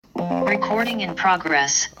Recording in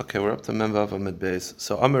progress. Okay, we're up to Memvav Amid Beis.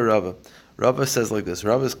 So Amir Rava. Rava says like this.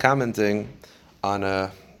 Rava is commenting on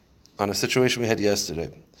a situation we had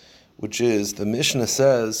yesterday, which is the Mishnah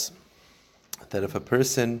says that if a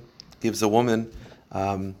person gives a woman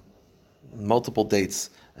multiple dates,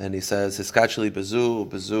 and he says hiskachli bazu,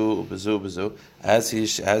 bazu, bazu, bazu, as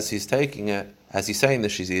he's taking it, as he's saying that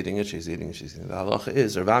she's eating it. The halacha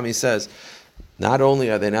is, Rabbi says, not only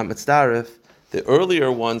are they not mitzdarif, the earlier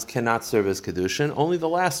ones cannot serve as Kiddushin, only the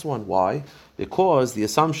last one. Why? Because the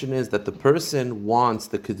assumption is that the person wants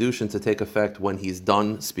the Kiddushin to take effect when he's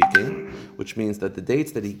done speaking, which means that the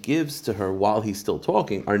dates that he gives to her while he's still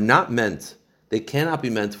talking are not meant, they cannot be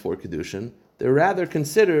meant for Kiddushin. They're rather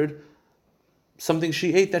considered something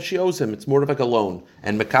she ate that she owes him. It's more of like a loan.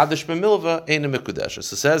 And Mekadesh b'milva ain't a Mekudesh.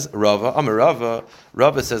 So says Rava, Amar Rava.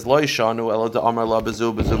 Rava says, Lo yishanu ela da amar la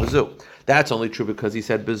bazu, bazu, bazu. That's only true because he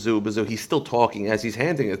said bazu, bazu. He's still talking as he's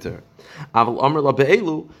handing it to her. Aval amar la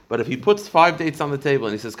be'elu. But if he puts 5 dates on the table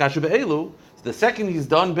and he says, Kashu be'elu, the second he's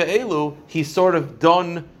done be'elu, he's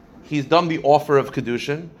done the offer of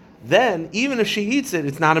Kiddushin. Then, even if she eats it,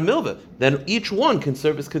 it's not a milva. Then each one can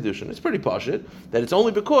serve as Kiddushin. It's pretty pashut that it's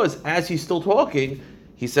only because, as he's still talking,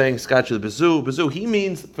 he's saying skachel bazu, bazu. He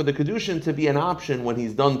means for the Kiddushin to be an option when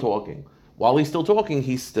he's done talking. While he's still talking,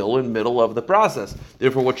 he's still in the middle of the process.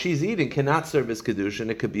 Therefore, what she's eating cannot serve as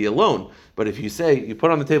Kiddushin. It could be a loan. But if you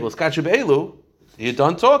put on the table skachel be'elu, you're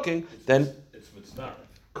done talking, then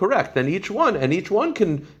correct. Then each one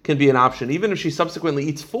can be an option. Even if she subsequently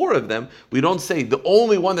eats 4 of them, we don't say the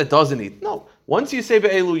only one that doesn't eat. No. Once you say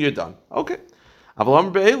be'elu, you're done. Okay. Why?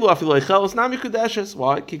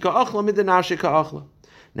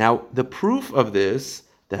 Now, the proof of this,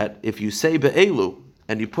 that if you say be'elu,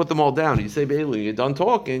 and you put them all down, you say be'elu, you're done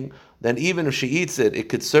talking, then even if she eats it, it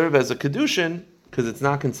could serve as a Kiddushin, because it's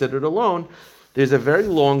not considered a loan. There's a very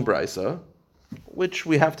long brisa, which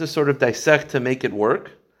we have to sort of dissect to make it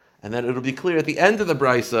work. And then it'll be clear at the end of the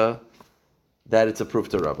brisa that it's a proof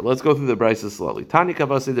to Rabbi. Let's go through the brisa slowly. Tani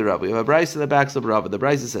kavasi the Rabbi. We have a brisa that backs up Rabbi. The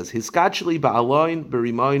brisa says, "Hiskachli ba'aloin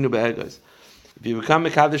b'rimayin u'be'egos." If you become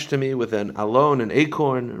mekadesh to me with an alon, an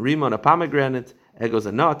acorn, rimon, a pomegranate, egos,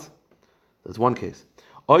 a nut, that's one case.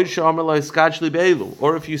 Or if you say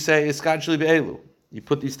hiskachli be'elu, you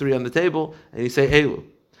put these 3 on the table and you say elu.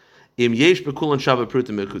 Im yesh bekulan shava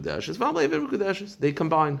pruta mekudeshes, v'amlei v'mekudeshes. They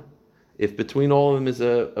combine. If between all of them is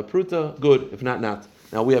a pruta, good. If not, not.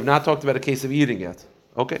 Now, we have not talked about a case of eating yet.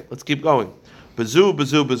 Okay, let's keep going. Bazu,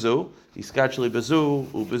 bazu, bazu. Iskachli bazu,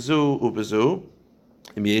 ubazu, ubazu.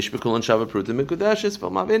 Im yesh bekulan shava pruta mekudeshes,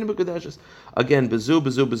 v'amlei mekudeshes. Again, bazu,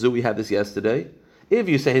 bazu, bazu. We had this yesterday. If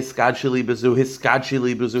you say hiskachli bazu,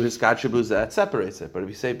 hiskachli bazu, hiskachli bazu, that separates it. But if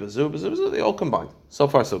you say bazu, bazu, bazu, they all combine. So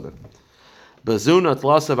far, so good. Bazuna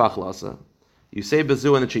tlasa v'achlasa. You say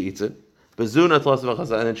bazu and then she eats it. Bazuna tlasa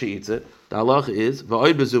v'achlasa and then she eats it. The halach is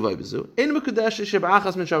v'oid bazu v'oid bazu. Ein mekudesh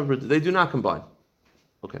sheba'achas min shav pruta. They do not combine.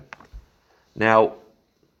 Okay. Now,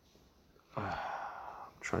 I'm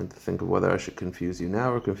trying to think of whether I should confuse you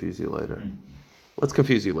now or confuse you later. Let's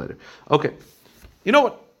confuse you later. Okay. You know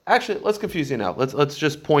what? Actually, let's confuse you now. Let's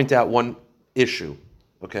just point out one issue.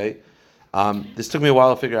 Okay. This took me a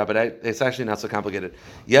while to figure out, but it's actually not so complicated.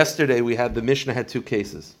 Yesterday, the Mishnah had 2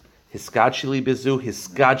 cases. Hiskachili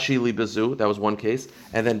bezu, that was one case,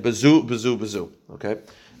 and then bazu, bazu, bazu, okay?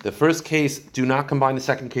 The first case, do not combine, the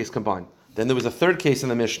second case, combine. Then there was a third case in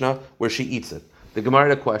the Mishnah where she eats it. The Gemara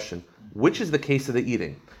had a question, which is the case of the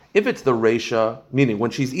eating? If it's the Reisha, meaning when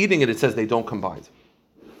she's eating it, it says they don't combine.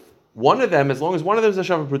 One of them, as long as one of them is a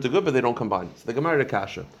Shavah Pruta good, but they don't combine. So the Gemara had a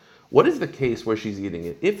kasha. What is the case where she's eating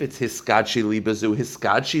it? If it's hiskachili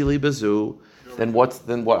bazu, then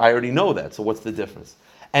what? I already know that. So what's the difference?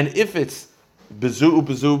 And if it's bazu,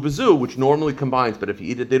 bazu, bazu, which normally combines, but if you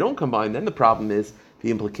eat it, they don't combine. Then the problem is the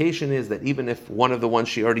implication is that even if one of the ones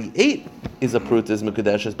she already ate is a prutas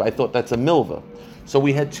mekudeshes, but I thought that's a milva. So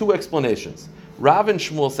we had 2 explanations. Rav and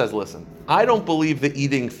Shmuel says, listen, I don't believe the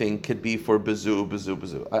eating thing could be for bazu, bazu,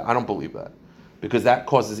 bazu. I don't believe that, because that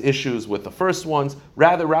causes issues with the first ones.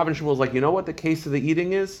 Rather, Rav and Shmuel is like, you know what the case of the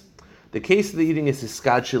eating is? The case of the eating is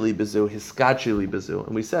hiskachili bazu.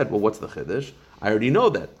 And we said, well, what's the chiddush? I already know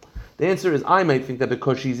that. The answer is, I might think that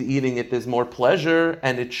because she's eating it, there's more pleasure,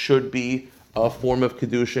 and it should be a form of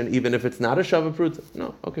Kiddushin, even if it's not a Shava Pruta.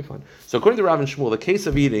 No, okay, fine. So according to Rav and Shmuel, the case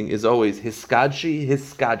of eating is always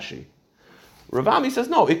hiskadshi. Ravami says,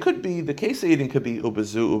 no, it could be, the case of eating could be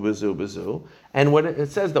ubazu. And when it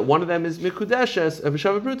says that one of them is mikudeshes of a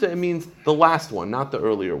Shava Pruta, it means the last one, not the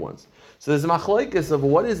earlier ones. So there's a machlokes of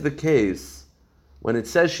what is the case when it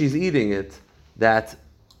says she's eating it, that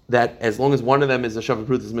as long as one of them is a Shava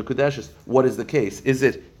Pruta is mikudeshes, what is the case? Is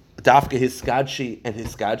it dafka hiskadshi and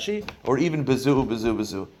hiskadshi, or even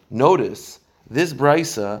bezu. Notice, this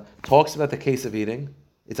brisa talks about the case of eating.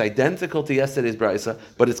 It's identical to yesterday's brisa,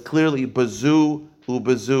 but it's clearly bezu,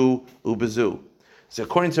 ubezu. So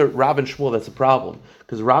according to Rabbi and Shmuel, that's a problem.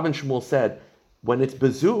 Because Rabbi and Shmuel said, when it's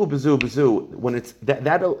bezu, when it's that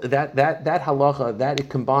halacha, that it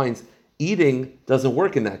combines, eating doesn't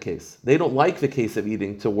work in that case. They don't like the case of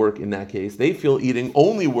eating to work in that case. They feel eating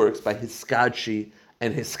only works by hiskadshi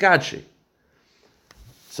and hiskadshi.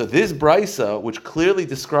 So this brisa, which clearly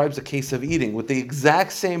describes a case of eating with the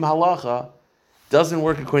exact same halacha, doesn't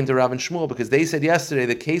work according to Rav and Shmuel, because they said yesterday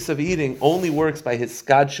the case of eating only works by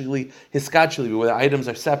hiskadshili, where the items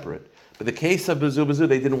are separate. But the case of bezu,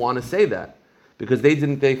 they didn't want to say that, because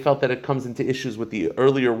they felt that it comes into issues with the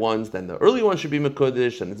earlier ones. Then the early ones should be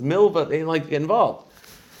mekudesh, and it's milva. They didn't like to get involved.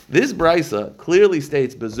 This brisa clearly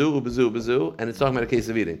states bezu, and it's talking about a case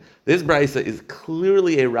of eating. This brisa is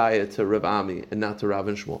clearly a raya to Rav Ami and not to Rav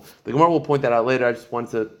and Shmuel. The Gemara will point that out later. I just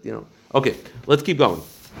wanted to, Okay, let's keep going.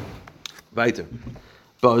 Weiter.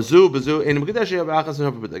 Again,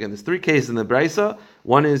 there's three cases in the brisa.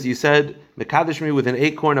 One is you said mekadesh me with an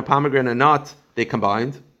acorn, a pomegranate, a nut. They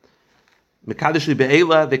combined. Mekadesh li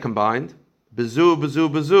be'ela, they combined.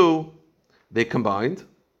 Bezu, they combined.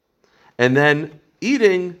 And then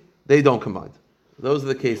eating, they don't combine. Those are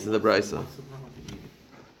the cases of the brisa.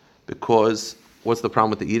 Because what's the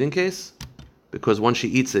problem with the eating case? Because once she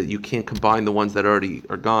eats it, you can't combine the ones that already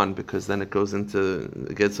are gone, because then it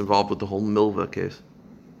gets involved with the whole milva case.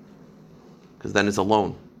 Because then it's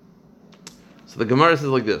alone. So the Gemara says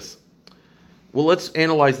like this. Well, let's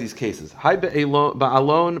analyze these cases. We're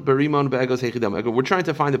trying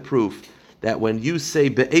to find a proof that when you say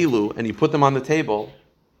be'elu and you put them on the table,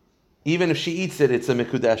 even if she eats it, it's a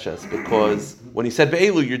mikudeshes, because when you said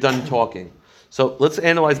be'elu, you're done talking. So let's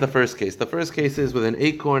analyze the first case. The first case is with an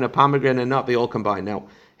acorn, a pomegranate, and a nut, they all combine. Now,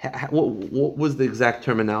 what was the exact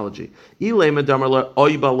terminology? If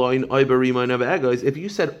you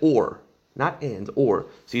said or, not and, or,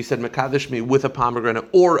 so you said mekadesh me with a pomegranate,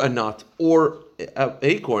 or a nut, or an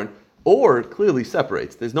acorn, or clearly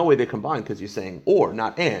separates. There's no way they combine because you're saying or,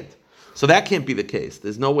 not and. So that can't be the case.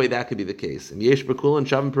 There's no way that could be the case. That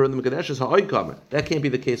can't be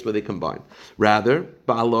the case where they combine. Rather,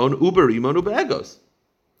 ba'alon uberimon ubeegos.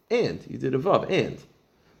 And, you did a vav, and.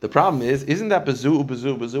 The problem is, isn't that bezu?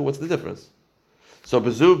 What's the difference? So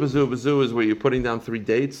bezu is where you're putting down 3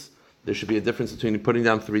 dates. There should be a difference between putting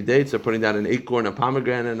down 3 dates or putting down an acorn, a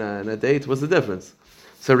pomegranate, and a date. What's the difference?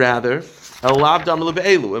 So rather,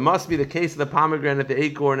 it must be the case of the pomegranate, the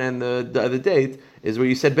acorn, and the date is where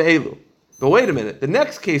you said be'elu. But wait a minute, the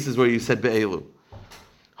next case is where you said be'elu.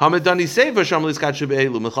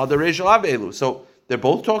 So they're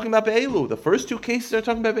both talking about be'elu. The first 2 cases are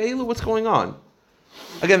talking about be'elu. What's going on?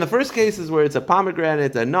 Again, the first case is where it's a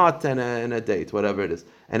pomegranate, a nut, and a date, whatever it is,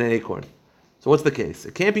 and an acorn. So what's the case?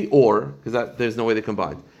 It can't be or, because there's no way they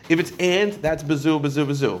combine. If it's and, that's bezu.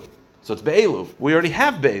 So it's be'elu. We already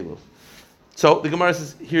have be'elu. So the Gemara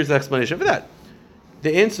says, here's the explanation for that.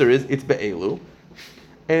 The answer is, it's be'elu.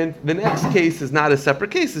 And the next case is not a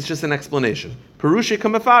separate case, it's just an explanation. Perushi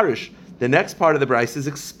kamafarish. The next part of the Bryce is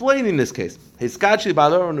explaining this case. The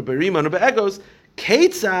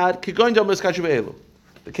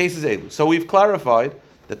case is elu. So we've clarified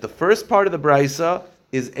that the first part of the Brysa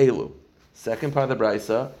is elu. Second part of the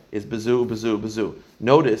Brysa is bezu.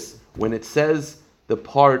 Notice when it says the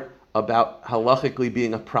part about halachically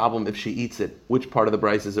being a problem if she eats it, which part of the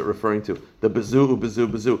Bryce is it referring to? The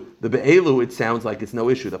bezu. The be'elu, it sounds like it's no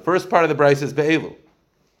issue. The first part of the Bryce is be'elu.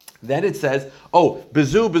 Then it says,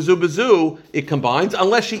 bezu, it combines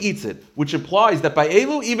unless she eats it, which implies that by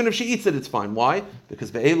elu, even if she eats it, it's fine. Why?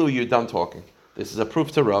 Because by elu, you're done talking. This is a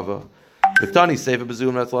proof to Rava. Viktani sefer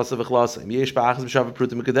bezu met loss of ikhlas. Yesh ba'achas b'shav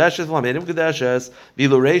prutim kedeshes v'lamedim kedeshes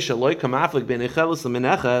v'lo reisha loy kamaflik ben echeles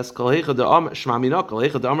l'meneches kol heicha da'am shmamina kol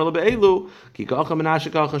heicha da'amar lebe'elu ki kacha menashe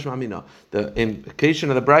kacha shmamina. The implication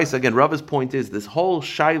of the Bryce, again, Rava's point is this whole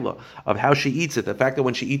shaila of how she eats it, the fact that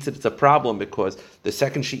when she eats it, it's a problem because the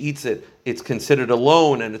second she eats it, it's considered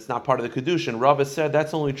alone and it's not part of the Kiddushin. Rava said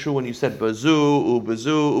that's only true when you said bezu,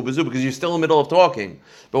 because you're still in the middle of talking.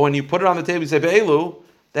 But when you put it on the table, you say be'elu,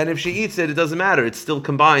 then if she eats it, it doesn't matter. It still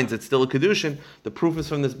combines. It's still a Kiddushin. The proof is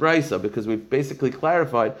from this Brisa, because we've basically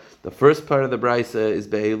clarified the first part of the Brisa is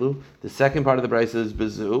Be'elu, the second part of the Brisa is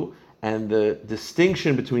Bezu, and the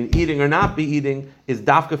distinction between eating or not be eating is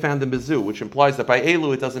Dafka found in Bezu, which implies that by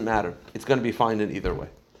Elu it doesn't matter. It's going to be fine in either way.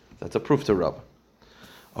 That's a proof to Rabbi.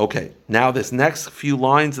 Okay, now this next few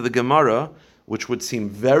lines of the Gemara, which would seem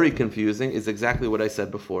very confusing, is exactly what I said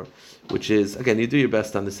before, which is, again, you do your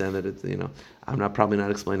best to understand that it's, I'm probably not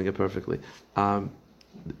explaining it perfectly.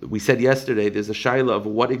 We said yesterday there's a shaila of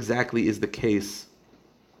what exactly is the case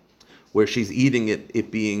where she's eating it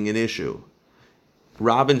being an issue.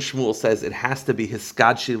 Rav and Shmuel says it has to be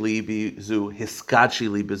hiskadshili bizu,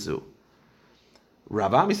 hiskadshili bizu.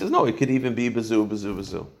 Rav Ami says no, it could even be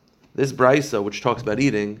bizu. This brisa, which talks about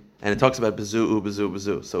eating, and it talks about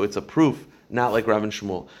bizu. So it's a proof, not like Rav and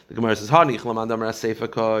Shmuel. The Gemara says,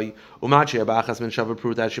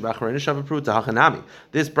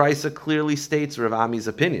 this brisa clearly states Rav Ami's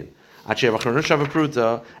opinion. But according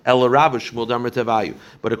to Rav and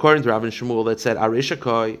Shmuel, that said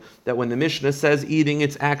that when the Mishnah says eating,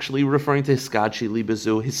 it's actually referring to hiskadshili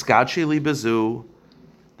bizu.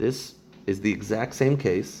 This is the exact same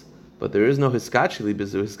case, but there is no hiskadshili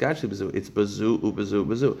bizu. It's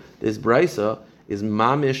bizu. This brisa is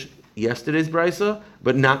mamish yesterday's brisa,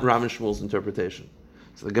 but not Rav and Shmuel's interpretation.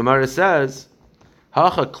 So the Gemara says,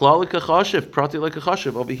 Hacha klali kachashiv, prati like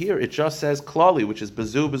kachashiv. Over here, it just says klali, which is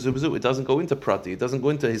bizu. It doesn't go into prati. It doesn't go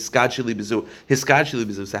into hiskadshili bizu.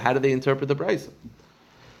 So how do they interpret the brisa?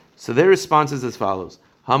 So their response is as follows: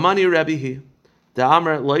 Hamani Rabbi hi. The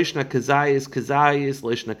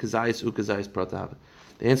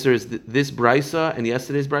answer is this brisa and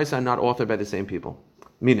yesterday's brisa are not authored by the same people.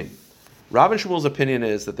 Meaning, Rav and Shmuel's opinion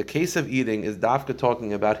is that the case of eating is dafka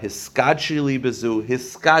talking about hiskadshili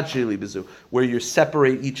bizu, where you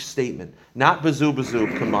separate each statement, not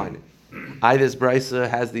bizu combining. This brisa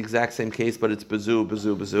has the exact same case, but it's bizu.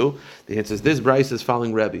 The answer is this brisa is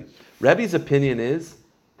following Rabbi. Rabbi's opinion is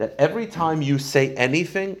that every time you say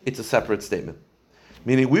anything, it's a separate statement.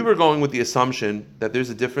 Meaning, we were going with the assumption that there's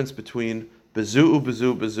a difference between bizu,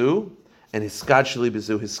 and hiskadshili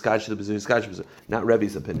bizu. Not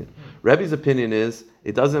Rebbe's opinion. Rebbe's opinion is,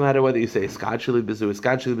 it doesn't matter whether you say hiskadshili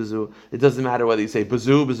bizu. It doesn't matter whether you say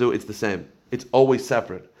bizu, it's the same. It's always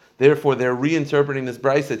separate. Therefore, they're reinterpreting this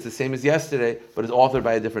brisa. It's the same as yesterday, but it's authored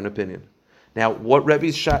by a different opinion. Now, what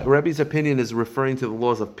Rebbe's opinion is referring to the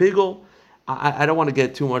laws of pigul. I don't want to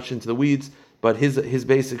get too much into the weeds, but his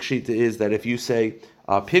basic shita is that if you say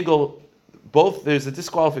pigul, there's a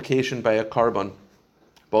disqualification by a carbon,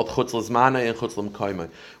 both chutz l'zmana and chutz l'mkaima,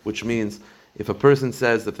 which means if a person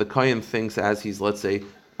says that the kohen thinks as he's, let's say,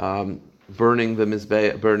 burning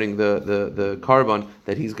the carbon,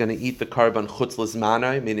 that he's going to eat the carbon chutz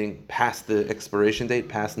l'zmana, meaning past the expiration date,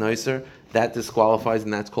 past noiser, that disqualifies,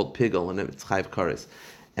 and that's called pigul, and it's chayv kares.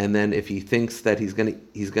 And then if he thinks that he's going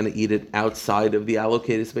to eat it outside of the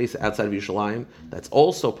allocated space, outside of Yerushalayim, that's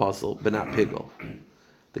also possible, but not pigul.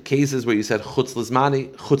 The cases where you said chutz l'zmani,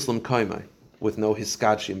 chutz l'mkaima, with no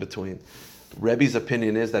hiskadshi in between. Rebbe's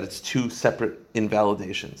opinion is that it's two separate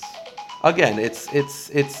invalidations. Again,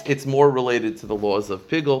 it's more related to the laws of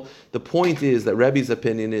pigul. The point is that Rebbe's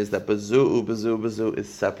opinion is that bizu is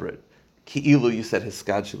separate. Ki'ilu, you said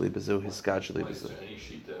hiskadshili bizu. Is there any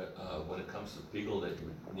shita when it comes to pigul that you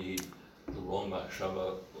would need the wrong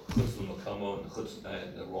machshava, chutz l'makamo,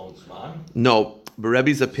 and the wrong zman? No, but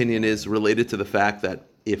Rebbe's opinion is related to the fact that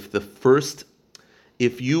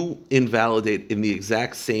if you invalidate in the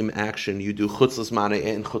exact same action, you do chutz l'zmana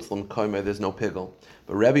and chutz l'mkaima, there's no pigul.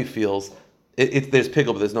 But Rebbe feels, there's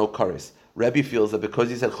pigul, but there's no kares. Rebbe feels that because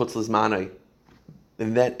he said chutz l'zmana,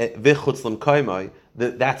 and that v'chutz l'mkaima,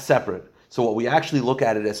 that's separate. So what we actually look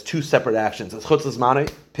at it as two separate actions. It's chutz l'zmana,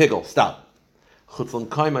 pigul, stop. Chutz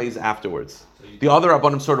l'mkaima is afterwards. The other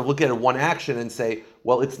Rabbanim sort of look at it one action and say,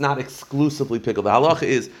 well, it's not exclusively pigul. The halacha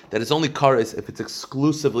is that it's only kares if it's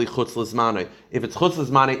exclusively chutz l'zmana. If it's chutz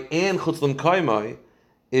l'zmana and chutz l'mkaima,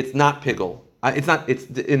 it's not pigul. It's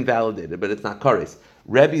invalidated, but it's not kares.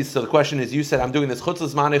 Rebbe, so the question is, you said, I'm doing this chutz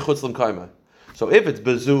l'zmana, chutz l'mkaima. So if it's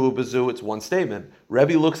bizu, it's one statement.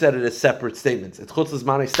 Rebbe looks at it as separate statements. It's chutz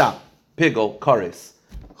l'zmana, stop. Pigul, kares.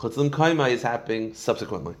 Chutz l'mkaima is happening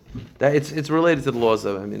subsequently. It's related to the laws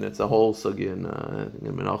of, it's a whole sugi in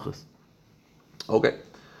Menachos. Okay,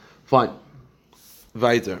 fine.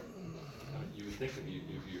 Weiter. You would think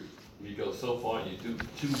if you go so far and you do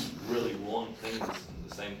two really wrong things at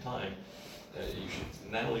the same time, you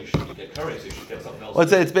should not only should you get kares, you should get something else.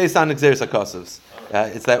 Well, it's based on exeris hakosovs.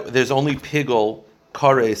 It's that there's only pigul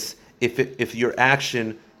kares if your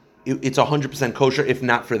action it's 100% kosher. If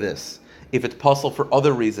not for this, if it's puzzle for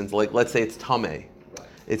other reasons, like let's say it's tameh.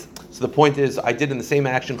 So the point is, I did in the same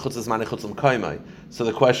action chutz l'zmana, chutz l'mkaima. So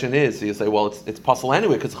the question is, so you say, well, it's puzzle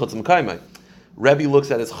anyway because chutz l'mkaima. Rebbe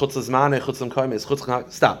looks at it as chutz l'zmana, chutz l'mkaima. Is chutz l'mkaima.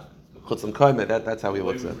 Stop. Chutz l'mkaima. That's how he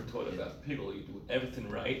looks at it. We were taught about pigul, you do everything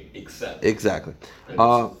right except. Exactly.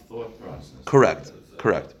 Thought process. Correct.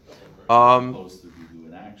 Opposed to you do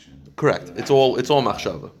an action. Correct. It's all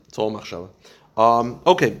machshava. It's all machshava.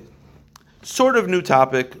 Okay. Sort of new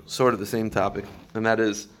topic, sort of the same topic, and that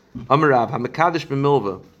is Amarav Hamakadosh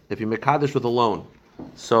b'milva. If you mekadosh with a loan,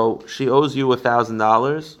 so she owes you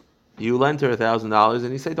 $1,000, you lent her $1,000,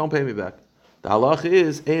 and you say, "Don't pay me back." The halach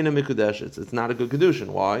is eina mikudeshes. It's not a good kedushin.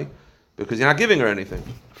 Why? Because you're not giving her anything.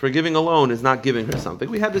 Forgiving a loan is not giving her something.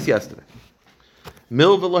 We had this yesterday.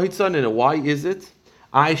 Milva lo hitzanina. Why is it?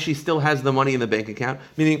 She still has the money in the bank account.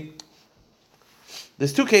 Meaning,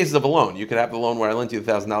 there's two cases of a loan. You could have the loan where I lent you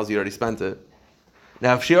 $1,000, you already spent it.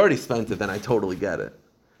 Now, if she already spent it, then I totally get it.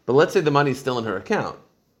 But let's say the money's still in her account.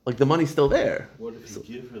 Like, the money's still there. What if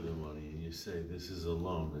you give her the money and you say, this is a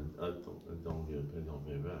loan, and don't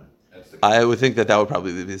pay back? I would think that would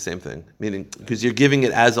probably be the same thing. Meaning, because you're giving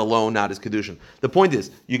it as a loan, not as Kiddushin. The point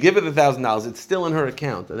is, you give her the $1,000, it's still in her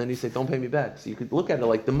account, and then you say, don't pay me back. So you could look at it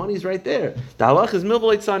like the money's right there. The halach is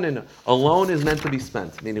milvuleit sanin. A loan is meant to be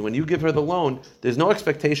spent. Meaning, when you give her the loan, there's no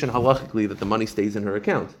expectation halachically that the money stays in her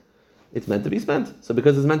account. It's meant to be spent. So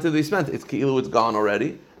because it's meant to be spent, it's ki'ilu, it's gone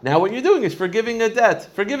already. Now what you're doing is forgiving a debt.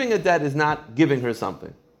 Forgiving a debt is not giving her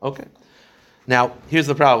something. Okay. Now, here's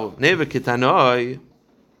the problem. Neva kitanoi.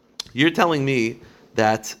 You're telling me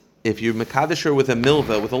that if you mekadesh her with a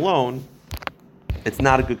milva, with a loan, it's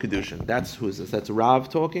not a good kedushin. That's who is this? That's Rav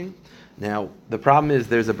talking. Now the problem is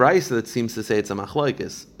there's a brisa that seems to say it's a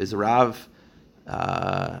machlokes. Is Rav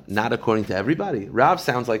not according to everybody? Rav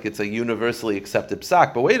sounds like it's a universally accepted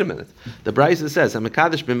psak. But wait a minute. The brisa says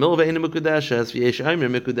mekadesh b'milva eina mekudeshes v'yesh aimer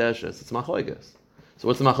mekudeshes. It's machlokes. So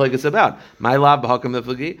what's the machlokes about? My lab b'hakam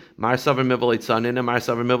miflagi, mar savar mivoleit sanina, mar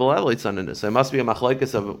savar mivoleit sanina. So it must be a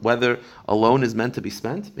machlokes of whether a loan is meant to be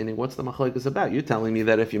spent. Meaning, what's the machlokes about? You're telling me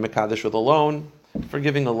that if you mekadesh with a loan,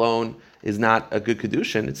 forgiving a loan is not a good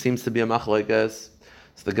kedushin. It seems to be a machlokes.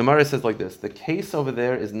 So the Gemara says like this: the case over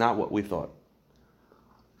there is not what we thought.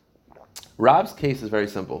 Rab's case is very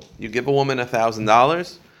simple. You give a woman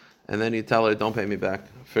 $1,000, and then you tell her, "Don't pay me back.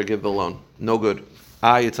 Forgive the loan. No good."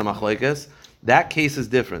 It's a machlokes. That case is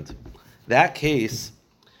different. That case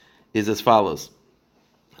is as follows.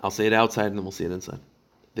 I'll say it outside and then we'll see it inside.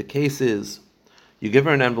 The case is, you give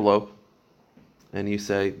her an envelope and you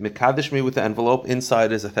say, "Mekadesh me with the envelope,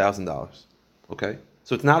 inside is $1,000. Okay?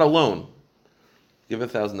 So it's not a loan. Give her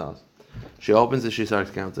 $1,000. She opens it, she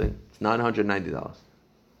starts counting. It's $990.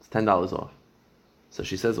 It's $10 off. So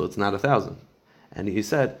she says, well, it's not 1,000. And you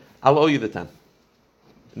said, I'll owe you the 10.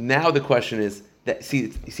 Now the question is,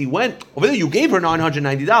 when over there you gave her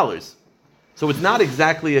 $990, so it's not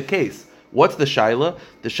exactly a case. What's the shaila?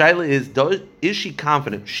 The shaila is she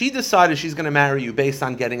confident? She decided she's going to marry you based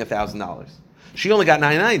on getting $1,000. She only got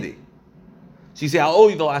 $990. So you say, I'll owe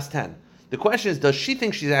you the last 10. The question is, does she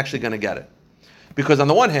think she's actually going to get it? Because on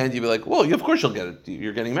the one hand, you'd be like, well, of course you'll get it.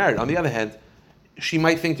 You're getting married. On the other hand, she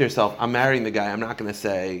might think to herself, I'm marrying the guy. I'm not going to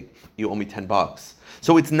say you owe me $10.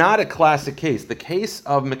 So it's not a classic case. The case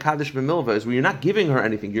of Mekadesh b'milva is where you're not giving her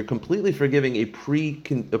anything. You're completely forgiving a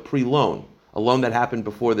pre-loan, a loan that happened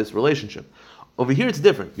before this relationship. Over here, it's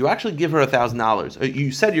different. You actually give her $1,000.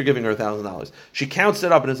 You said you're giving her $1,000. She counts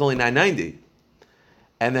it up and it's only $990.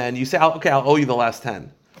 And then you say, okay, I'll owe you the last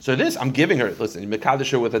 10. So this, I'm giving her, listen,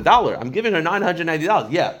 Mekadesh her with $1. I'm giving her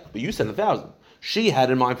 $990. Yeah, but you said 1,000. She had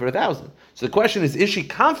in mind for 1,000. So the question is she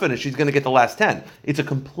confident she's going to get the last 10? It's a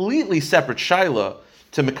completely separate shaila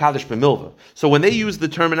to Mekadesh b'milva. So when they use the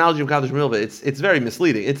terminology of Mekadesh b'milva, it's very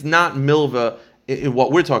misleading. It's not milva in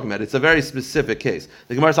what we're talking about. It's a very specific case.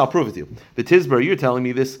 The Gemara, I'll prove it to you. The Tizbar, you're telling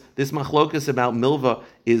me this machlokas about milva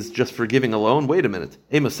is just forgiving a loan? Wait a minute.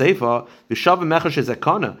 The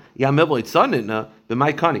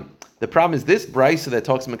problem is this brisa that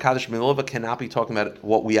talks Mekadesh b'milva cannot be talking about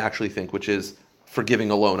what we actually think, which is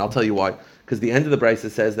forgiving a loan. I'll tell you why. Because the end of the brisa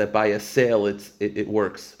says that by a sale it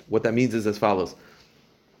works. What that means is as follows.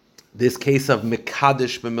 This case of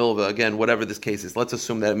Mekadesh b'milva, again, whatever this case is, let's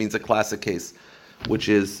assume that it means a classic case, which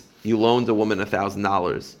is you loaned a woman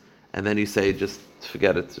 $1,000, and then you say, just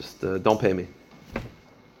forget it, just don't pay me.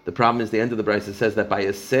 The problem is the end of the brisa says that by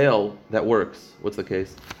a sale, that works. What's the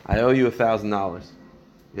case? I owe you $1,000.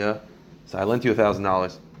 Yeah? So I lent you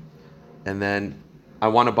 $1,000, and then I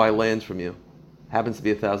want to buy land from you. Happens to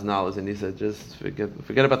be $1,000, and you said, just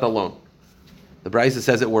forget about the loan. The brisa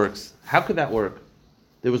says it works. How could that work?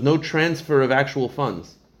 There was no transfer of actual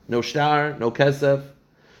funds. No shtar, no kesef.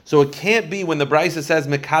 So it can't be when the brisa says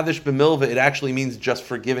Mekadesh b'milva, it actually means just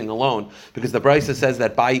forgiving a loan. Because the brisa says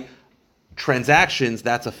that by transactions,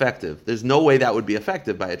 that's effective. There's no way that would be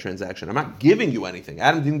effective by a transaction. I'm not giving you anything.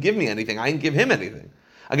 Adam didn't give me anything. I didn't give him anything.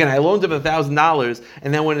 Again, I loaned him $1,000,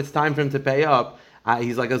 and then when it's time for him to pay up,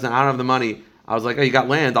 he's like, listen, I don't have the money. I was like, oh, you got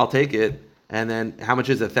land, I'll take it. And then how much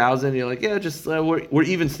is it? 1,000? You're like, yeah, just we're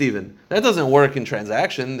even, Steven. That doesn't work in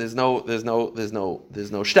transaction. There's no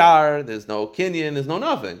shtar, there's no kinyan, there's no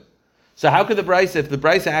nothing. So how could the Brisa, if the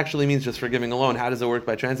Brisa actually means just forgiving a loan, how does it work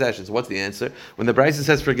by transactions? What's the answer? When the Brisa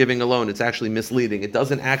says forgiving a loan, it's actually misleading. It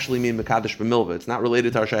doesn't actually mean Mekadosh b'milva. It's not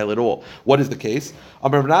related to our shayla at all. What is the case?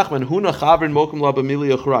 Amar Nachman, Huna chavrin mokum la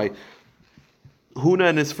b'mili yochrai. Huna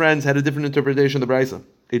and his friends had a different interpretation of the Brisa.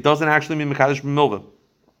 It doesn't actually mean Mekadosh b'milva.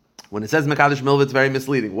 When it says Mekadosh b'milva, it's very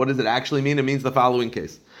misleading. What does it actually mean? It means the following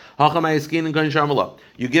case.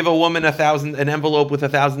 You give a woman an envelope with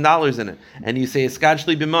 $1,000 in it, and you say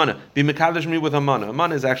Eskadshli b'mana, be Mekadosh me with a mana. A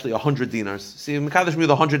mana is actually 100 dinars. See, Mekadosh me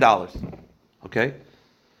with $100. Okay,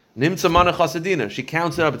 Nimtza mana chasadina. She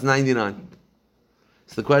counts it up. It's 99.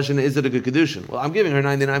 So the question is it a good Kiddushin? Well, I'm giving her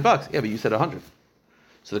 $99. Yeah, but you said 100.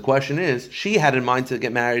 So the question is, she had in mind to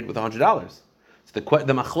get married with $100. So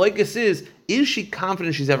the machlokes is she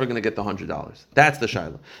confident she's ever going to get the $100? That's the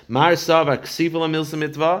shayla. Mar savar ksivula milsa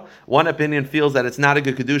mitva. One opinion feels that it's not a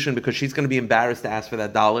good kedushin because she's going to be embarrassed to ask for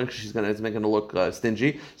that dollar because it's making her look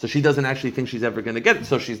stingy. So she doesn't actually think she's ever going to get it.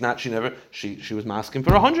 So she was masking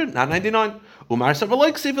for 100, not 99. Umar savar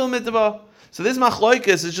like ksivula mitva. So this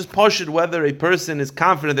machlokes is just poshut whether a person is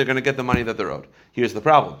confident they're going to get the money that they're owed. Here's the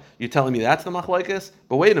problem. You're telling me that's the machlokes?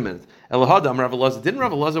 But wait a minute. Elahadam Rav Elazar. Didn't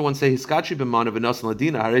Rav Elazar once say Hiskachi b'mana v'nosan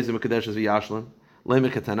ladina harezim mekadeshes v'yashlim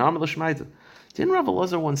le'mekatanam l'shmaitim? Didn't Rav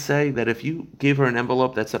Elazar once say that if you give her an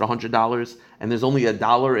envelope that said $100 and there's only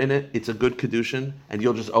 $1 in it, it's a good kedushin and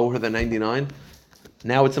you'll just owe her the 99?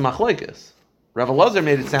 Now it's a machlokes. Rav Elazar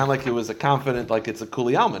made it sound like it was a confident, like it's a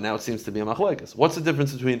kuli alma. Now it seems to be a machlokes. What's the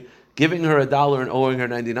difference between giving her $1 and owing her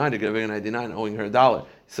 99 to giving her 99 and owing her $1? He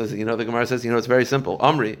says, the Gemara says, it's very simple.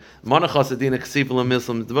 Amri, the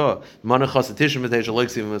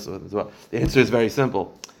answer is very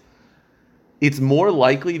simple. It's more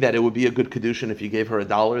likely that it would be a good kedushin if you gave her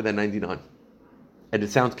 $1 than 99. And it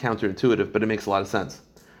sounds counterintuitive, but it makes a lot of sense.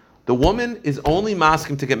 The woman is only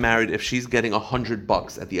masking to get married if she's getting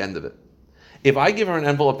 $100 at the end of it. If I give her an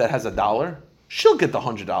envelope that has $1, she'll get the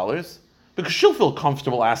 $100 because she'll feel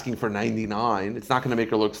comfortable asking for 99. It's not going to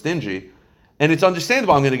make her look stingy. And it's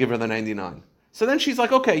understandable I'm going to give her the 99. So then she's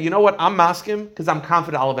like, okay, you know what? I'm masking because I'm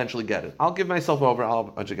confident I'll eventually get it. I'll give myself over, I'll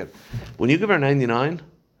eventually get it. When you give her 99,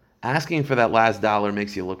 asking for that last dollar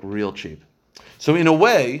makes you look real cheap. So in a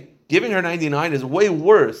way, giving her 99 is way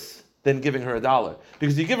worse than giving her $1.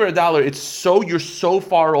 Because you give her $1, you're so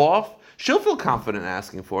far off, she'll feel confident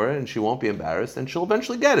asking for it and she won't be embarrassed and she'll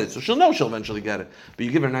eventually get it. So she'll know she'll eventually get it. But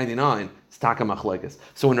you give her 99, it's taka machlekes.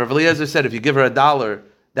 So when Rav Eliezer said if you give her $1,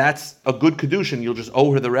 that's a good kedushin, you'll just owe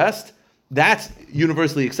her the rest, that's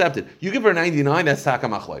universally accepted. You give her 99, that's taka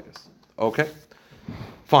machlekes. Okay?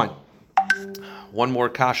 Fine. One more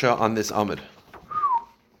kasha on this amud.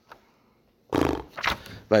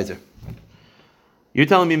 Weiter. You're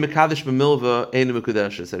telling me mekadesh b'milva ein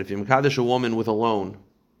mekudeshes, that if you mekadesh a woman with a loan,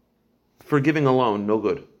 for giving a loan, no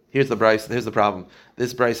good. Here's the problem.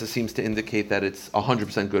 This brisa seems to indicate that it's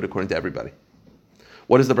 100% good according to everybody.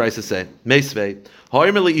 What does the brisa say? Meisvei,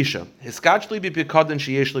 ha'ir me'leisha, hiskachli b'pikadin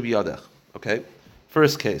sheyesh li b'yadech. Okay?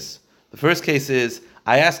 First case. The first case is,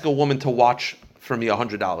 I ask a woman to watch for me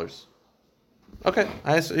 $100. Okay,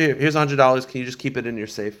 here's $100, can you just keep it in your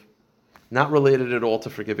safe? Not related at all to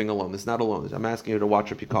forgiving a loan. This is not a loan. I'm asking her to watch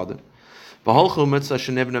her pikadin.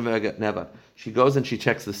 She goes and she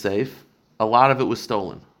checks the safe. A lot of it was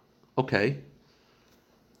stolen. Okay.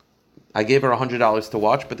 I gave her $100 to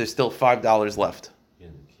watch, but there's still $5 left.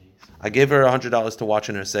 I gave her $100 to watch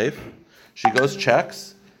in her safe. She goes,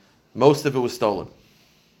 checks. Most of it was stolen.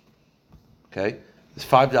 Okay. There's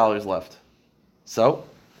 $5 left. So,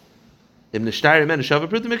 I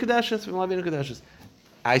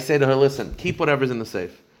say to her, listen, keep whatever's in the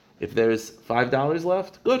safe. If there's $5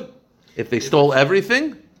 left, good. If they stole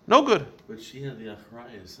everything, no good. But she had the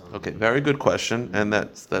achrayus on. Okay, very good question, and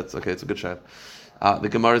that's okay. It's a good shot. The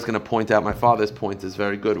Gemara is going to point out my father's point is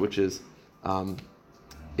very good, which is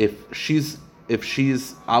if she's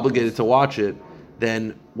obligated to watch it,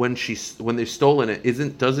 then when they've stolen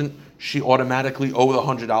it, doesn't she automatically owe the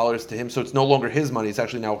 $100 to him? So it's no longer his money; it's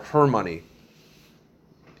actually now her money.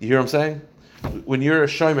 You hear what I'm saying? When you're a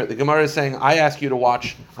shomer, the Gemara is saying, I ask you to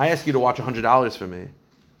watch $100 for me.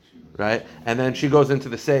 Right? And then she goes into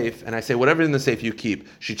the safe, and I say, whatever's in the safe, you keep.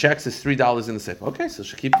 She checks, there's $3 in the safe. Okay, so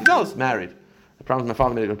she'll keep $3, married. The problem is my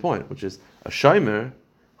father made a good point, which is a shomer,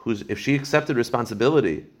 if she accepted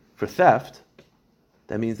responsibility for theft,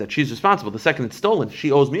 that means that she's responsible. The second it's stolen,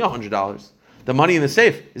 she owes me $100. The money in the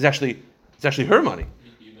safe is actually her money.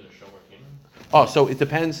 Even a shomer chinam? Oh, so it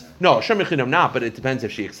depends. No, shomer chinam not, but it depends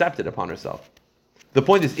if she accepted upon herself. The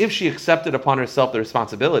point is, if she accepted upon herself the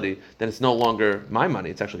responsibility, then it's no longer my money,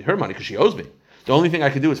 it's actually her money because she owes me. The only thing I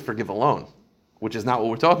could do is forgive a loan, which is not what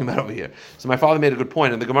we're talking about over here. So my father made a good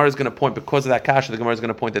point, and the Gemara is going to point, because of that kasha, the Gemara is going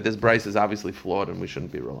to point that this Bryce is obviously flawed and we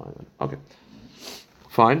shouldn't be relying on it. Okay.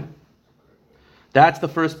 Fine. That's the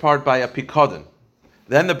first part by a pikadon.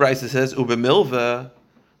 Then the Bryce says, Ubemilva,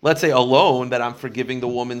 let's say a loan that I'm forgiving the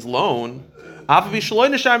woman's loan. It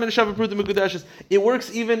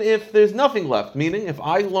works even if there's nothing left. Meaning, if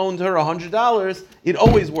I loaned her $100, it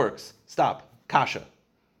always works. Stop. Kasha.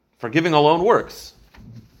 Forgiving a loan works.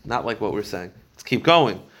 Not like what we're saying. Let's keep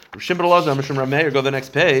going. Go to the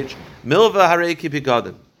next page. Milva harei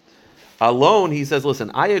kipigadin. A loan, he says,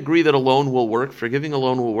 listen, I agree that a loan will work. Forgiving a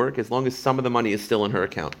loan will work as long as some of the money is still in her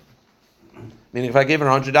account. Meaning, if I gave her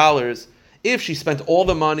 $100, if she spent all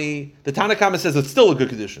the money, the Tanakama says it's still a good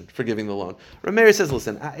condition for giving the loan. Rameir says,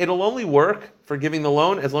 listen, it'll only work for giving the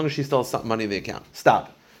loan as long as she still has some money in the account.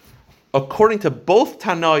 Stop. According to both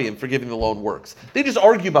Tanoim, forgiving the loan works. They just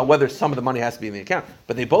argue about whether some of the money has to be in the account,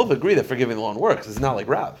 but they both agree that forgiving the loan works. It's not like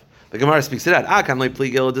Rav. The Gemara speaks to that.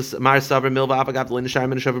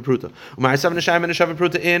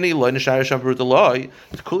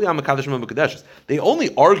 They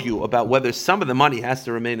only argue about whether some of the money has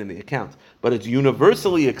to remain in the account, but it's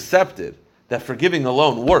universally accepted that forgiving the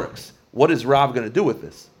loan works. What is Rav going to do with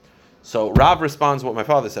this? So Rav responds what my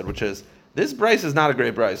father said, which is, this Bryce is not a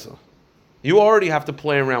great Bryce. You already have to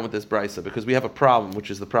play around with this brisa because we have a problem, which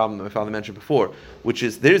is the problem that my father mentioned before, which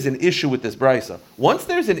is there's an issue with this brisa. Once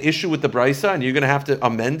there's an issue with the brisa and you're going to have to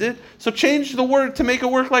amend it, so change the word to make it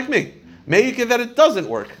work like me. Make it that it doesn't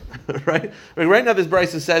work, right? Right now this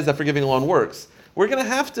brisa says that forgiving a loan works. We're going to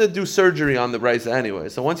have to do surgery on the brisa anyway.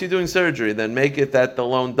 So once you're doing surgery, then make it that the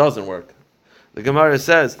loan doesn't work. The Gemara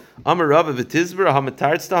says, Amar Rava v'tizber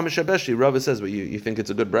hamatartzta hamishabeshi. Rava says, well, you think it's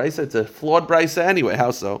a good brisa? It's a flawed brisa anyway.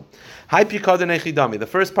 How so? Hai pikadon echidami. The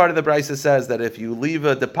first part of the brisa says that if you leave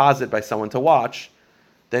a deposit by someone to watch,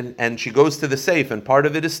 then and she goes to the safe and part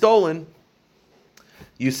of it is stolen,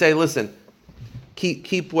 you say, listen,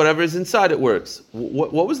 keep whatever is inside. It works.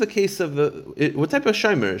 What was the case of what type of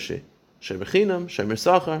shomer is she? Shomer chinam, shomer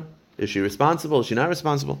sachar. Is she responsible? Is she not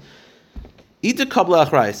responsible?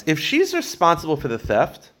 If she's responsible for the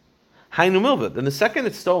theft, then the second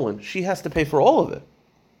it's stolen, she has to pay for all of it.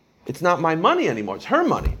 It's not my money anymore, it's her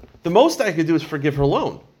money. The most I could do is forgive her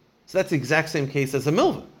loan. So that's the exact same case as a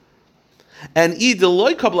milva. And if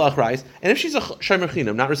she's a shomer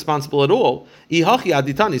chinam, not responsible at all, say if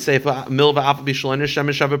a milva afabi shleiner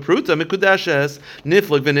shemer shava pruta mikudeshes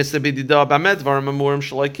niflik v'nisabidida b'amedvar mamurim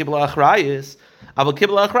shaloi kibla achrayis aval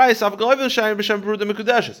kibla achrayis aval goyvel shemer pruta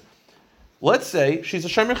mikudeshes. Let's say she's a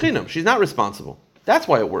shomer chinam. She's not responsible. That's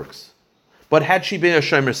why it works. But had she been a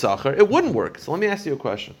shomer sachar, it wouldn't work. So let me ask you a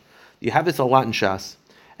question. You have this a lot in Shas.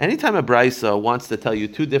 Anytime a brisa wants to tell you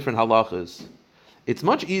two different halachas, it's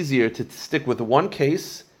much easier to stick with one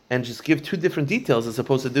case and just give two different details as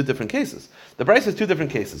opposed to do different cases. The brisa has two different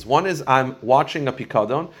cases. One is I'm watching a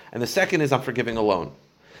pikadon, and the second is I'm forgiving a loan.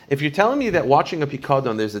 If you're telling me that watching a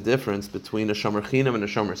pikadon, there's a difference between a shomer chinam and a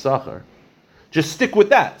shomer sachar, just stick with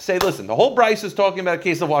that. Say, listen, the whole Bryce is talking about a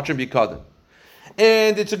case of watching Bikadin.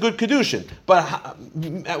 And it's a good Kiddushin. But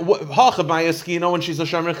when she's a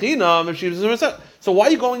shomer chinam, if she's a... So why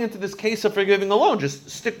are you going into this case of forgiving a loan? Just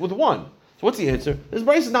stick with one. So what's the answer? This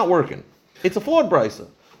Bryce is not working. It's a flawed Bryce.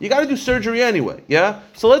 You got to do surgery anyway, yeah?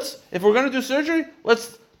 So if we're going to do surgery,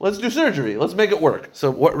 let's do surgery. Let's make it work.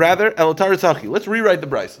 So let's rewrite the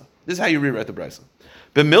Bryce. This is how you rewrite the Bryce.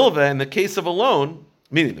 B'milva, in the case of a loan,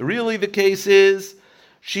 meaning, really the case is,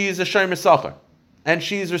 she's a shomer sachar, and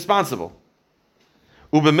she's responsible.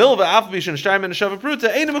 Ubemilva afbishan shayim and shava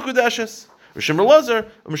pruta ain't mekudeshes. Rishomer Lazar,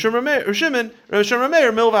 Rishomer Meir,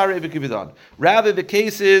 milva harei v'kibidan. Rather, the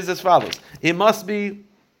case is as follows. It must be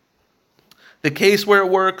the case where it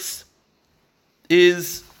works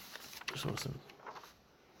is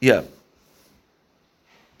yeah.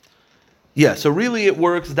 So really, it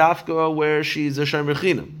works dafka where she's a shomer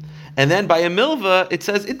chinam. And then by a milva, it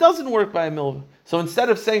says it doesn't work by a milva. So instead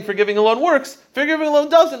of saying forgiving a loan works, forgiving a loan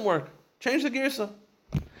doesn't work. Change the girsa.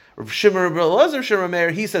 Shimmer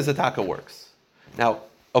Meir, he says ataka works. Now,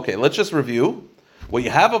 okay, let's just review. What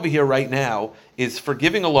you have over here right now is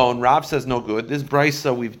forgiving a loan. Rav says no good. This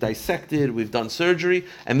brisa we've dissected, we've done surgery,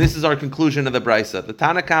 and this is our conclusion of the brisa. The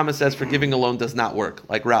Tanakama says forgiving a loan does not work,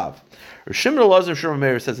 like Rav. Shimmer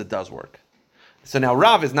Meir says it does work. So now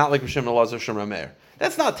Rav is not like Shimmer Meir.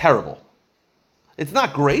 That's not terrible. It's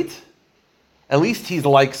not great. At least he's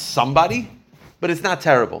like somebody, but it's not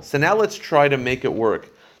terrible. So now let's try to make it work.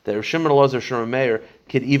 that Rav Shimon Elazar Shimon Meir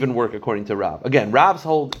could even work according to Rab. Again, Rab's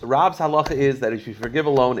halacha is that if you forgive a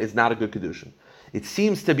loan, it's not a good Kiddushin. It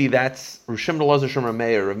seems to be that's Rav Shimon Elazar Shimon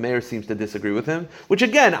Meir. Rav Meir seems to disagree with him, which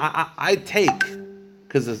again, I take,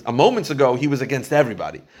 because a moments ago he was against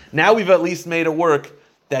everybody. Now we've at least made it work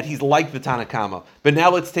that he's like the Tana Kama. But now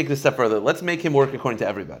let's take it a step further. Let's make him work according to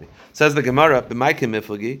everybody. Says the Gemara,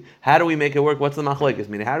 how do we make it work? What's the machlekes?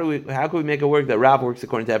 Meaning, how can we make it work that Rab works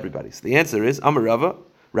according to everybody? So the answer is, Amar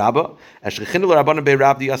Rabba, Eshchechinu l'Rabbanu bei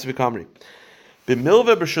Rab Yasvi Kamri.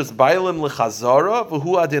 B'milva b'shus bailim l'chazara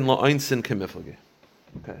v'hu adin la'oinsin kemiflagi.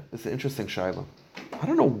 Okay, this is an interesting shaila. I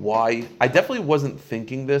don't know why. I definitely wasn't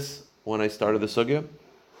thinking this when I started the sugya.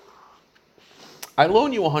 I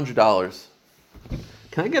loan you $100.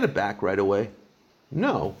 Can I get it back right away?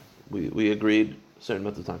 No. We agreed a certain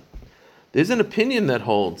amount of time. There's an opinion that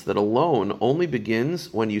holds that a loan only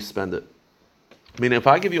begins when you spend it. Meaning, if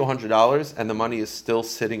I give you $100 and the money is still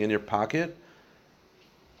sitting in your pocket,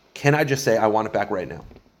 can I just say, I want it back right now?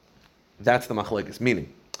 That's the machlekes.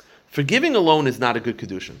 Meaning, forgiving a loan is not a good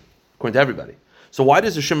Kiddushin, according to everybody. So why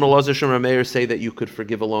does the Shimon Elazar Shimon Meir say that you could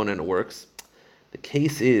forgive a loan and it works? The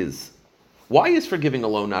case is, why is forgiving a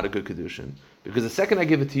loan not a good Kiddushin? Because the second I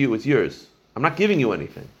give it to you, it's yours. I'm not giving you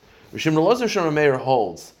anything. Shimon Elazar Shimon Meir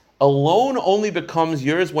holds, a loan only becomes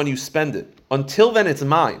yours when you spend it. Until then, it's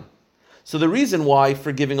mine. So the reason why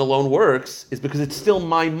forgiving a loan works is because it's still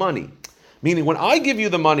my money. Meaning, when I give you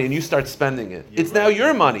the money and you start spending it, it's now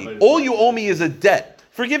your money. All you owe me is a debt.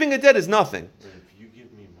 Forgiving a debt is nothing. But if you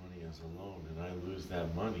give me money as a loan and I lose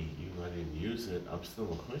that money, even though I didn't use it, I'm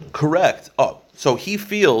still a claim. Correct. Oh, so he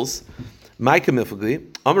feels, my kamifagli,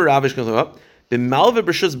 Amar Ravish comes up, the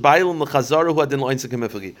Tanoim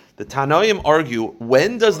argue,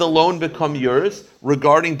 when does the loan become yours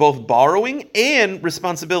regarding both borrowing and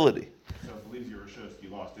responsibility? So if it leaves your Rishus, you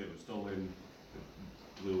lost it, it was stolen,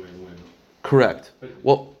 blew in, win. Correct. But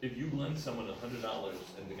Well, if you lend someone $100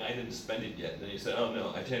 and the guy didn't spend it yet, and then you say, oh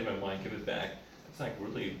no, I changed my mind, give it back, it's like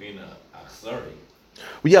really being a achzari.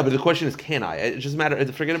 well, yeah, but the question is, can I? It just matter.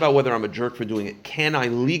 Forget about whether I'm a jerk for doing it. Can I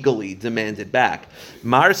legally demand it back?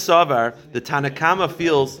 Mar Savar, the Tanakama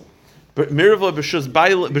feels. The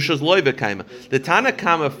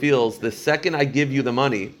Tanakama feels the second I give you the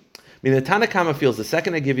money. The Tanakama feels the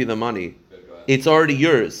second I give you the money, it's already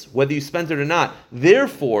yours, whether you spent it or not.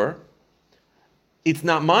 Therefore, it's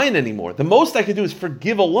not mine anymore. The most I could do is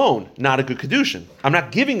forgive a loan, not a good Kiddushin. I'm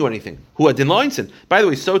not giving you anything. Who adin loinsin. By the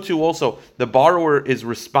way, so too also, the borrower is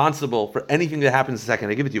responsible for anything that happens the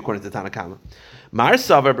second I give it to you, according to Tanakama. Mar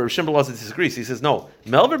Savar, but Rishon Belazar disagrees. He says, no,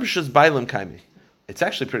 Melver b'shus bailim kaimi. It's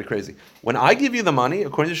actually pretty crazy. When I give you the money,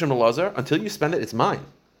 according to Rishon Belazar, until you spend it, it's mine.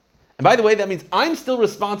 And by the way, that means I'm still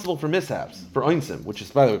responsible for mishaps, for oinsim, which is,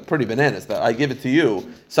 by the way, pretty bananas, that I give it to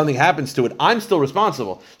you, something happens to it, I'm still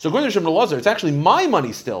responsible. So according to Shimon Elazar, it's actually my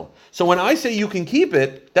money still. So when I say you can keep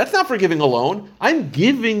it, that's not forgiving a loan, I'm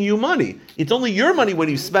giving you money. It's only your money when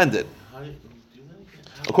you spend it. How do you do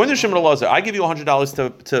that? According to Shimon Elazar, I give you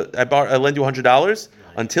 $100 I lend you $100,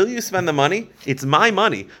 until you spend the money, it's my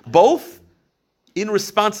money. Both in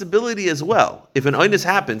responsibility as well. If an oinus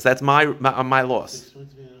happens, that's my loss. Explain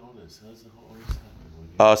to me an honest. How does the whole honest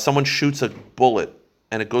happen? Someone shoots a bullet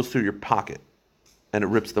and it goes through your pocket and it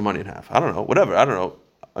rips the money in half. I don't know, whatever. I don't know.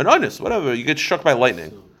 An honest, whatever. You get struck by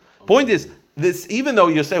lightning. Point is, this, even though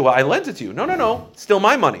you say, well, I lent it to you. No. It's still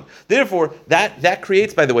my money. Therefore, that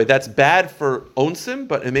creates, by the way, that's bad for onsim,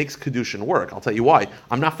 but it makes Kiddushin work. I'll tell you why.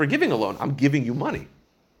 I'm not forgiving a loan. I'm giving you money.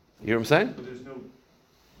 You hear what I'm saying? But there's no,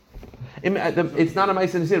 It's not a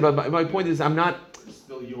mice in the sin, but my point is, I'm not. it's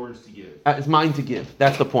still yours to give. It's mine to give.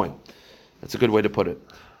 That's the point. That's a good way to put it.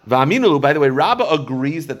 Va'aminulu, by the way, Rabbi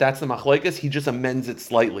agrees that that's the machlekes. He just amends it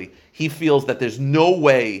slightly. He feels that there's no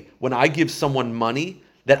way when I give someone money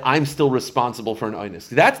that I'm still responsible for an oinus.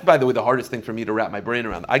 That's, by the way, the hardest thing for me to wrap my brain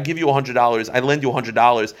around. I give you $100, I lend you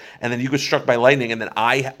 $100, and then you get struck by lightning, and then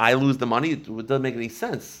I lose the money. It doesn't make any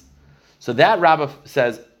sense. So that Rabbi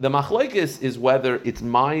says the machlekes is whether it's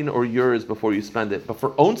mine or yours before you spend it. But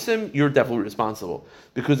for onsim, you're definitely responsible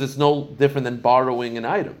because it's no different than borrowing an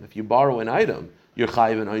item. If you borrow an item, you're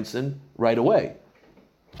chayiv and onsim right away.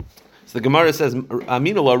 So the Gemara says,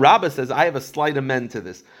 Aminullah, Rabbi says, I have a slight amend to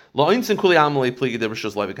this.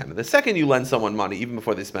 The second you lend someone money, even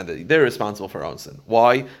before they spend it, they're responsible for onsim.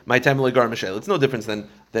 Why? It's no different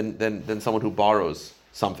than someone who borrows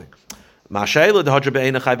something. The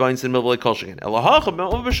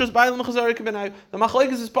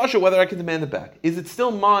machlekes is pasha whether I can demand it back. Is it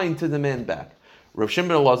still mine to demand back? Rav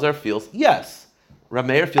Shimon Elazar feels yes. Rav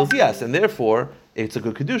Meir feels yes, and therefore it's a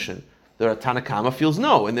good Kiddushin. The Tanakama feels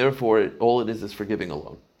no, and therefore all it is forgiving a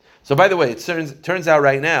loan. So by the way, it turns out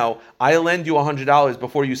right now, I lend you $100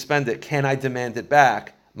 before you spend it. Can I demand it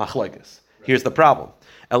back? Machlekes. Here's the problem.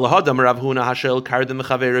 Didn't Rav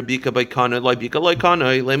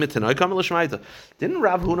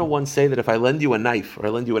Huna once say that if I lend you a knife or I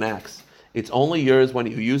lend you an axe, it's only yours when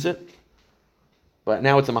you use it? But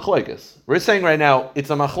now it's a machlekes. We're saying right now, it's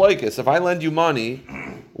a machlekes. If I lend you money,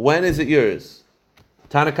 when is it yours?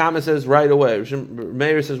 Tanakama says right away.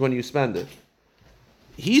 Meir says when you spend it.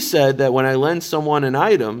 He said that when I lend someone an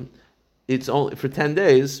item, it's only for 10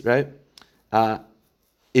 days, right?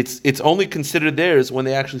 It's only considered theirs when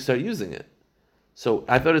they actually start using it. So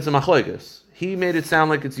I thought it's a machlekes. He made it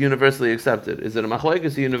sound like it's universally accepted. Is it a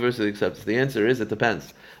machlekes or universally accepted? The answer is it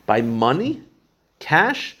depends. By money,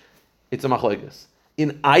 cash, it's a machlekes.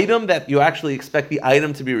 In item that you actually expect the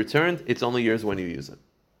item to be returned, it's only yours when you use it.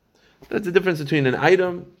 That's the difference between an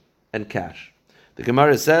item and cash. The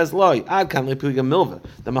Gemara says, "Loi ad kan lepiga milva."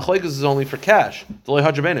 The machlekes is only for cash,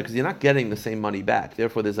 because you're not getting the same money back.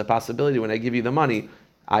 Therefore, there's a possibility when I give you the money,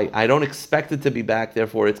 I don't expect it to be back.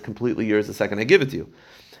 Therefore, it's completely yours the second I give it to you.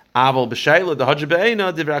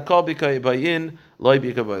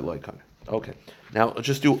 Okay. Now let's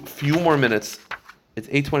just do a few more minutes. It's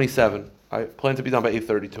 8:27. I plan to be done by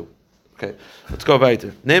 8:32. Okay. Let's go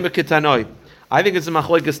weiter. I think it's a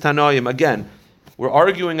machlekes tanoim. Again, we're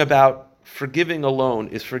arguing about forgiving a loan.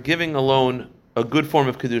 Is forgiving a loan a good form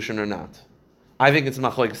of Kiddushin or not? I think it's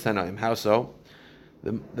machlekes tanoim. How so?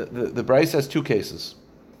 The Bryce has two cases.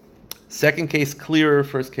 Second case clearer.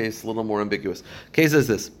 First case a little more ambiguous. Case is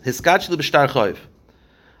this: Hiskachli b'shtar chayv.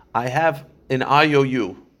 I have an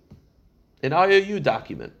IOU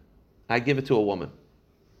document. I give it to a woman.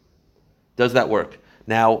 Does that work?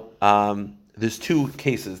 Now, there's two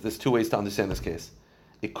cases. There's two ways to understand this case.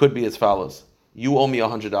 It could be as follows. You owe me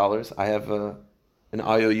 $100. I have an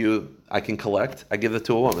IOU I can collect. I give it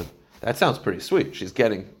to a woman. That sounds pretty sweet. She's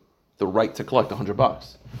getting the right to collect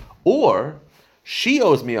 $100. Or she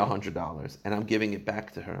owes me $100 and I'm giving it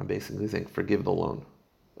back to her. I'm basically saying, forgive the loan.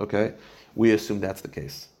 Okay? We assume that's the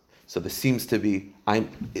case. So there seems to be,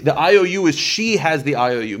 the IOU is she has the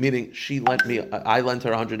IOU, meaning I lent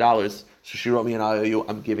her $100, so she wrote me an IOU,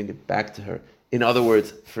 I'm giving it back to her. In other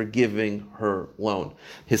words, forgiving her loan.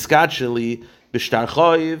 Hiskacheli b'shtar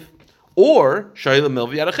chayiv, or shayla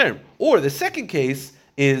milvi yadacher. Or the second case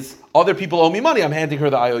is other people owe me money, I'm handing her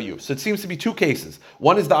the IOU. So it seems to be two cases.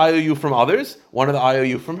 One is the IOU from others, one is the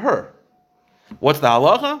IOU from her. What's the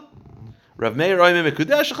halacha? Rav Meir oimim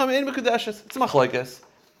mekudesh, chamein mekudeshes. It's machlekes.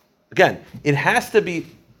 Again, it has to be.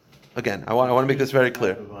 Again, I want to make this very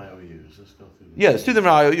clear. Yeah, there's two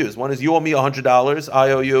different IOUs. One is you owe me $100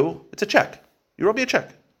 IOU. It's a check. You wrote me a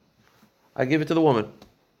check. I give it to the woman.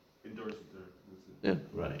 Endorse it Yeah, there.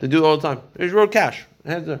 right. They do it all the time. You wrote cash.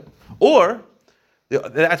 Or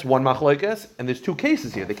that's one machlekes, and there's two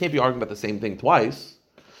cases here. They can't be arguing about the same thing twice.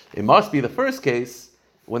 It must be the first case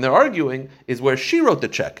when they're arguing is where she wrote the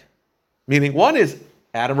check. Meaning, one is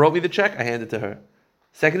Adam wrote me the check. I hand it to her.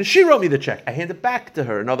 Second is she wrote me the check. I hand it back to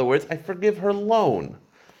her. In other words, I forgive her loan.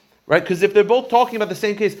 Right? Because if they're both talking about the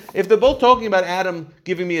same case, if they're both talking about Adam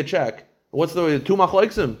giving me a check, what's the two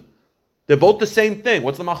machlekes? They're both the same thing.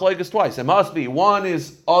 What's the machlekes twice? It must be. One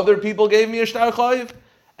is other people gave me a shtar chayiv,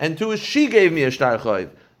 and two is she gave me a shtar chayiv.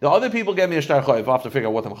 The other people gave me a shtar chayiv. I'll have to figure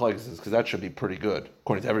out what the machlekes is, because that should be pretty good,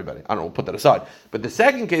 according to everybody. I don't know, we'll put that aside. But the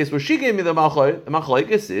second case where she gave me the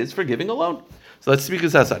machlekes is forgiving a loan. So let's speak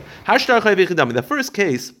this aside. The first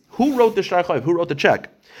case, who wrote the shtar chayiv? Who wrote the check?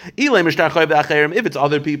 If it's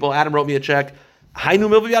other people, Adam wrote me a check.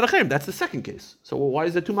 That's the second case. So why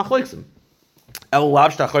is there two machlekes?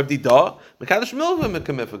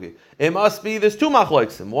 It must be there's two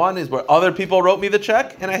machlekes. One is where other people wrote me the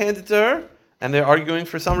check and I handed it to her, and they're arguing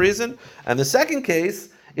for some reason. And the second case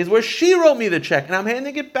is where she wrote me the check and I'm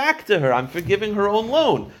handing it back to her. I'm forgiving her own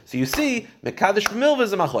loan. So you see, mekadesh milva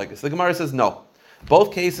is a machlekes. The Gemara says no.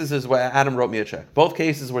 Both cases is where Adam wrote me a check. Both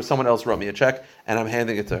cases where someone else wrote me a check and I'm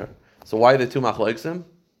handing it to her. So why are there two machlekes?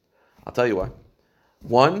 I'll tell you why.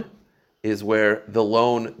 One is where the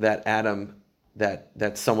loan that Adam,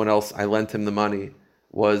 that someone else, I lent him the money,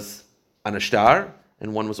 was an ashtar,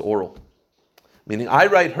 and one was oral. Meaning I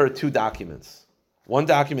write her two documents. One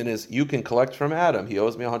document is, you can collect from Adam, he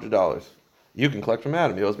owes me $100. You can collect from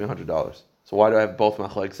Adam, he owes me $100. So why do I have both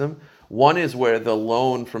machlekes? One is where the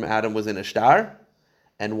loan from Adam was in ashtar,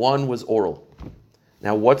 and one was oral.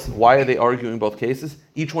 Now, why are they arguing both cases?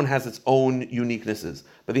 Each one has its own uniquenesses.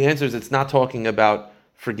 But the answer is it's not talking about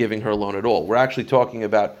forgiving her loan at all. We're actually talking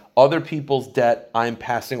about other people's debt I'm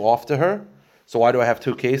passing off to her. So why do I have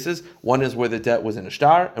two cases? One is where the debt was in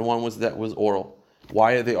ashtar, and one was that was oral.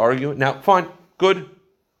 Why are they arguing? Now, fine, good.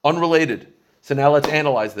 Unrelated. So now let's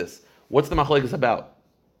analyze this. What's the machlekes about?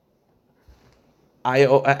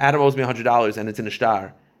 Adam owes me $100 and it's in a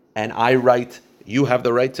star, and I write, you have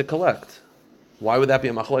the right to collect. Why would that be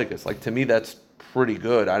a machlekes? Like, to me, that's pretty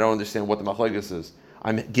good. I don't understand what the machlekes is.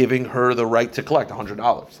 I'm giving her the right to collect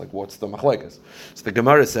 $100. Like, what's the machlekes? So the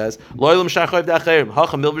Gemara says, oh,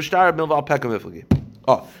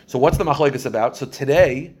 so what's the machlekes about? So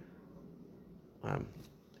today,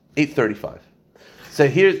 8:35. So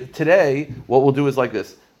here, today, what we'll do is like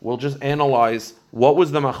this. We'll just analyze what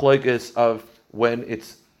was the machlekes of when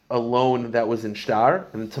it's a loan that was in shtar,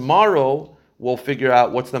 and then tomorrow we'll figure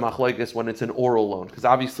out what's the machlekes when it's an oral loan, because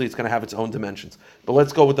obviously it's going to have its own dimensions. But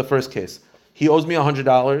let's go with the first case. He owes me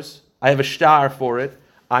 $100. I have a shtar for it.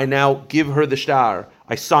 I now give her the shtar.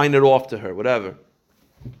 I sign it off to her, whatever.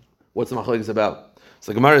 What's the machlekes about?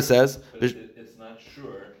 So the Gemara says, but it's not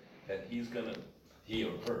sure that he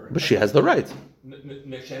or her. But she has the right.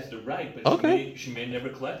 She has the right, but okay. she may never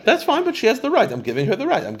collect it. That's fine, but she has the right. I'm giving her the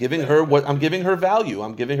right. I'm giving her value.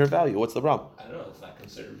 What's the problem? I don't know. It's not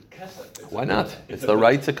considered kesef. Why not? It's the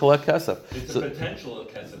right to collect kesef. It's a potential of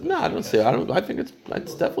kesef. No, I don't see. I think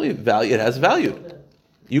it's definitely value. It has value.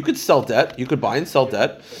 You could sell debt. You could buy and sell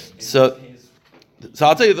debt. So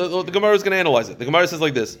I'll tell you. The Gemara is going to analyze it. The Gemara says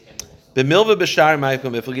like this. B'milva b'shar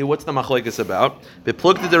ma'ikam miflagi. What's the machlekes about?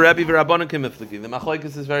 B'plukta de Rabbi v'Rabbanan kim miflagi. The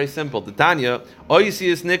machlekes is very simple. The Tanya,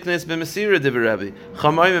 oyisius niknes b'mesira de Rabbi.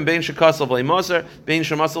 Chamayim bein shekasal v'leimaser, bein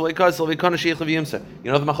shemasal v'leikasal v'kana sheich v'yimser.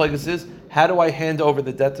 You know what the machlekes is? How do I hand over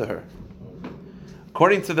the debt to her?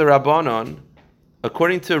 According to the Rabbanon,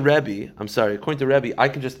 according to Rabbi, I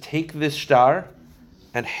can just take this shtar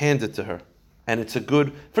and hand it to her, and it's a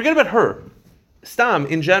good. Forget about her. Stam,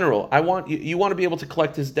 in general, you want to be able to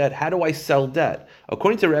collect his debt. How do I sell debt?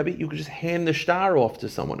 According to Rabbi, you could just hand the shtar off to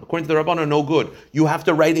someone. According to the Rabbanan, no good. You have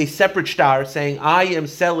to write a separate shtar saying, I am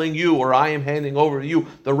selling you, or I am handing over to you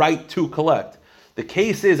the right to collect. The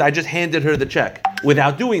case is, I just handed her the check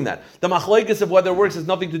without doing that. The machlekes of whether it works has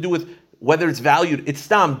nothing to do with whether it's valued. It's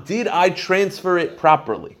stam. Did I transfer it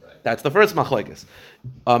properly? That's the first machlekes.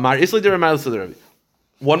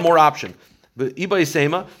 One more option.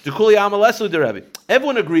 Everyone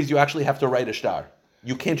agrees you actually have to write a shtar.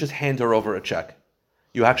 You can't just hand her over a check.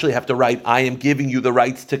 You actually have to write, I am giving you the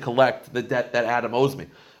rights to collect the debt that Adam owes me.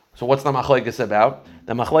 So what's the machlekes about?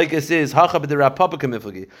 The machlekes is the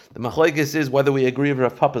machlekes is whether we agree with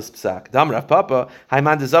Rav Papa's psak. Dam Rav Papa,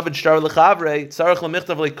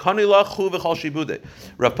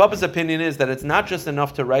 Rav Papa's opinion is that it's not just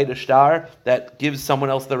enough to write a shtar that gives someone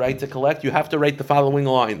else the right to collect. You have to write the following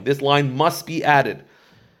line. This line must be added.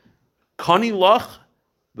 You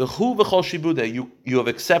have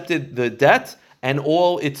accepted the debt and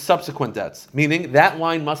all its subsequent debts. Meaning that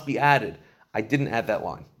line must be added. I didn't add that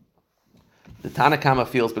line. The Tanakama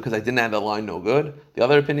feels because I didn't add that line, no good. The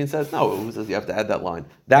other opinion says, no, who says you have to add that line?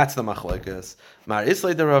 That's the machlekes. Mar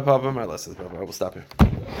islay de Rav Papa, mar less de Rav Papa. We'll stop here.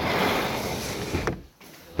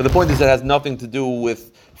 But the point is that it has nothing to do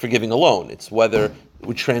with forgiving a loan. It's whether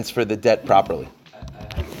we transfer the debt properly.